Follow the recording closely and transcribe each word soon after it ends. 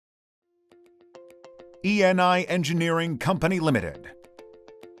ENI Engineering Company Limited.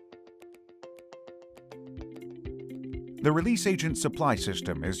 The release agent supply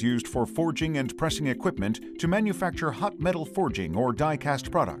system is used for forging and pressing equipment to manufacture hot metal forging or die-cast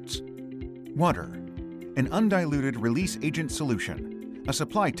products. Water, an undiluted release agent solution, a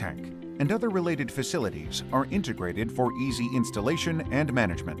supply tank, and other related facilities are integrated for easy installation and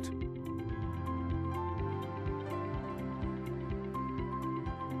management.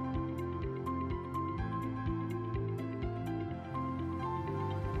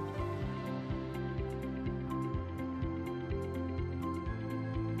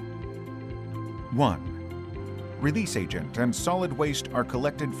 One, release agent and solid waste are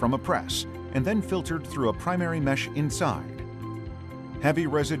collected from a press and then filtered through a primary mesh inside. Heavy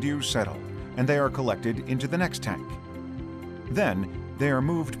residues settle, and they are collected into the next tank. Then, they are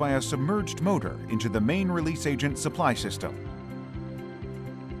moved by a submerged motor into the main release agent supply system.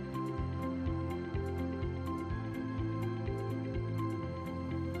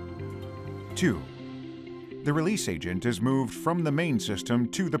 Two, the release agent is moved from the main system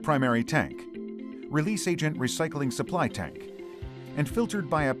to the primary tank, release agent recycling supply tank, and filtered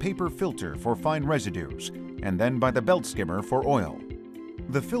by a paper filter for fine residues, and then by the belt skimmer for oil.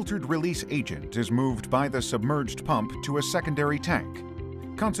 The filtered release agent is moved by the submerged pump to a secondary tank,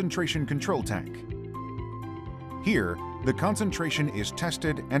 concentration control tank. Here, the concentration is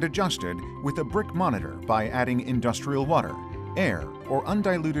tested and adjusted with a brick monitor by adding industrial water, air, or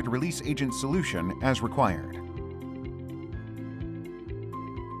undiluted release agent solution as required.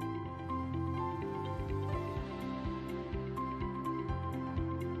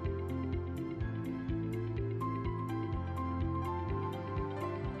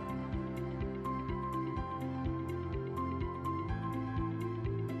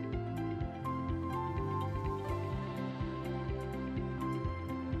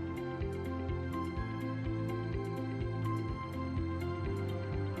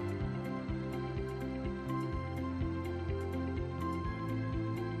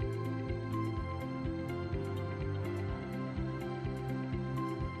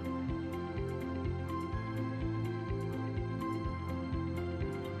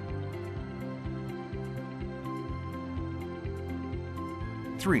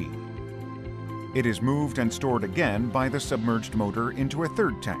 Three, it is moved and stored again by the submerged motor into a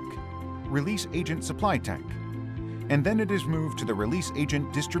third tank, release agent supply tank, and then it is moved to the release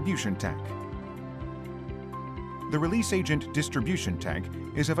agent distribution tank. The release agent distribution tank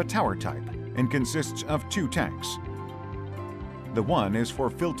is of a tower type and consists of two tanks. The one is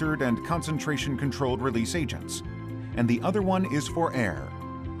for filtered and concentration-controlled release agents, and the other one is for air.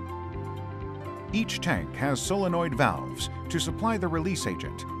 Each tank has solenoid valves to supply the release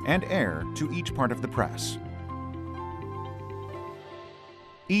agent and air to each part of the press.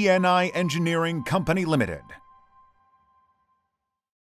 ENI Engineering Company Limited.